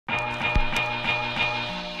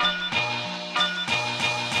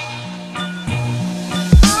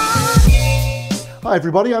Hi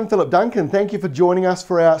everybody, I'm Philip Duncan. Thank you for joining us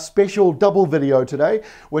for our special double video today.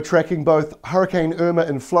 We're tracking both Hurricane Irma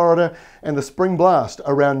in Florida and the spring blast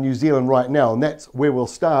around New Zealand right now, and that's where we'll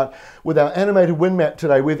start with our animated wind map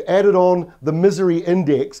today. We've added on the misery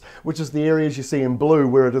index, which is the areas you see in blue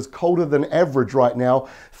where it is colder than average right now,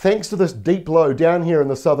 thanks to this deep low down here in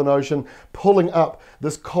the Southern Ocean pulling up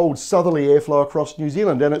this cold southerly airflow across New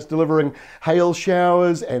Zealand, and it's delivering hail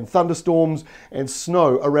showers and thunderstorms and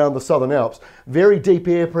snow around the Southern Alps. Very deep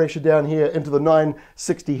air pressure down here into the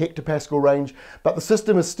 960 hectopascal range, but the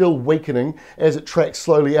system is still weakening as it tracks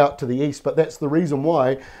slowly out to the east, but that's the reason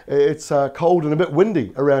why it's cold and a bit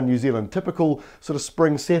windy around New Zealand. Typical sort of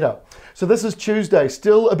spring setup. So this is Tuesday,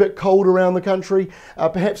 still a bit cold around the country,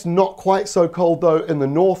 perhaps not quite so cold though in the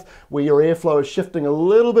north, where your airflow is shifting a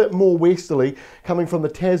little bit more westerly, coming from the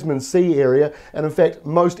Tasman Sea area, and in fact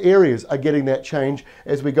most areas are getting that change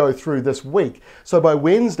as we go through this week. So by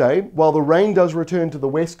Wednesday, while the rain does return to the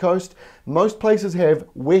west coast, most places have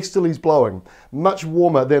westerlies blowing, much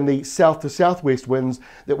warmer than the south to southwest winds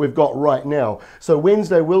that we've got right now. So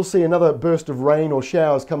Wednesday we'll see another burst of rain or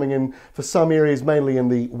showers coming in for some areas, mainly in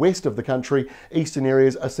the west of the country. Eastern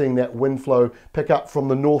areas are seeing that wind flow pick up from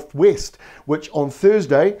the northwest, which on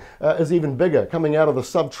Thursday is even bigger, coming out of the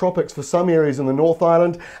subtropics for some areas in the North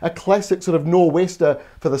Island, a classic sort of nor'wester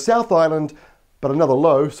for the South Island, but another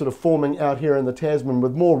low sort of forming out here in the Tasman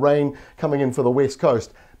with more rain coming in for the west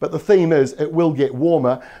coast. But the theme is it will get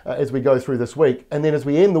warmer as we go through this week. And then as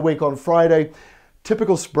we end the week on Friday,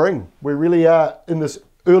 typical spring. We really are in this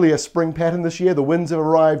earlier spring pattern this year. The winds have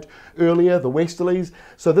arrived earlier, the westerlies.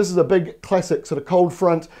 So this is a big classic sort of cold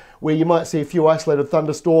front where you might see a few isolated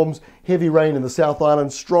thunderstorms, heavy rain in the South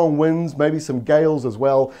Island, strong winds, maybe some gales as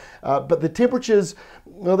well. But the temperatures,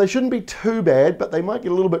 well, they shouldn't be too bad, but they might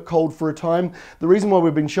get a little bit cold for a time. The reason why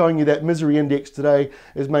we've been showing you that misery index today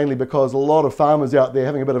is mainly because a lot of farmers out there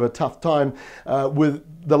having a bit of a tough time with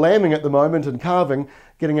the lambing at the moment and calving,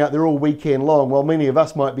 getting out there all weekend long, while many of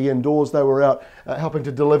us might be indoors. They were out helping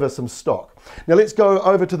to deliver some stock. Now let's go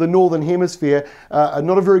over to the Northern Hemisphere.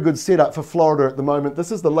 Not a very good setup for Florida at the moment.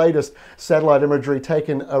 This is the latest satellite imagery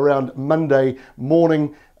taken around Monday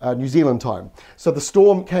morning, New Zealand time. So the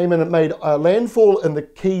storm came in, it made landfall in the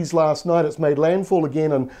Keys last night. It's made landfall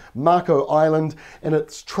again on Marco Island, and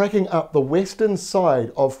it's tracking up the western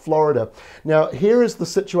side of Florida. Now here is the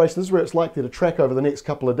situation. This is where it's likely to track over the next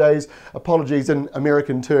couple of days. Apologies in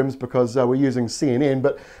American terms because we're using CNN,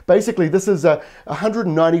 but basically this is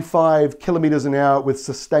 195 kilometers an hour with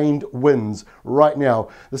sustained winds right now.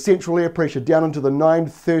 The central air pressure down into the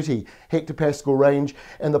 930 hectopascal range,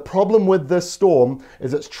 and the problem with this storm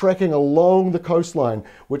is it's tracking along the coastline,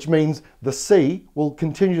 which means the sea will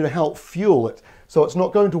continue to help fuel it. So it's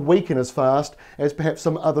not going to weaken as fast as perhaps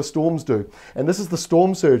some other storms do. And this is the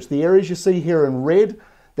storm surge. The areas you see here in red,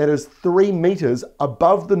 that is 3 meters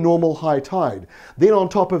above the normal high tide. Then on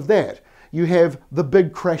top of that, you have the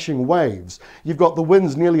big crashing waves. You've got the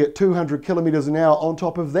winds nearly at 200 kilometers an hour on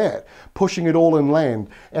top of that, pushing it all inland.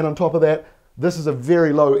 And on top of that, this is a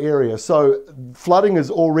very low area, so flooding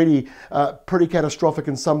is already pretty catastrophic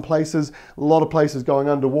in some places. A lot of places going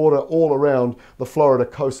underwater all around the Florida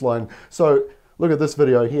coastline. So look at this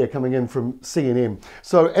video here coming in from CNN.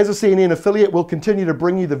 So as a CNN affiliate, we'll continue to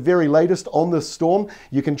bring you the very latest on this storm.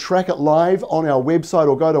 You can track it live on our website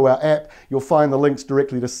or go to our app. You'll find the links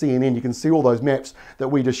directly to CNN. You can see all those maps that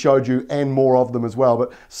we just showed you and more of them as well.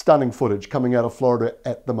 But stunning footage coming out of Florida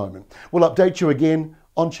at the moment. We'll update you again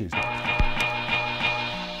on Tuesday.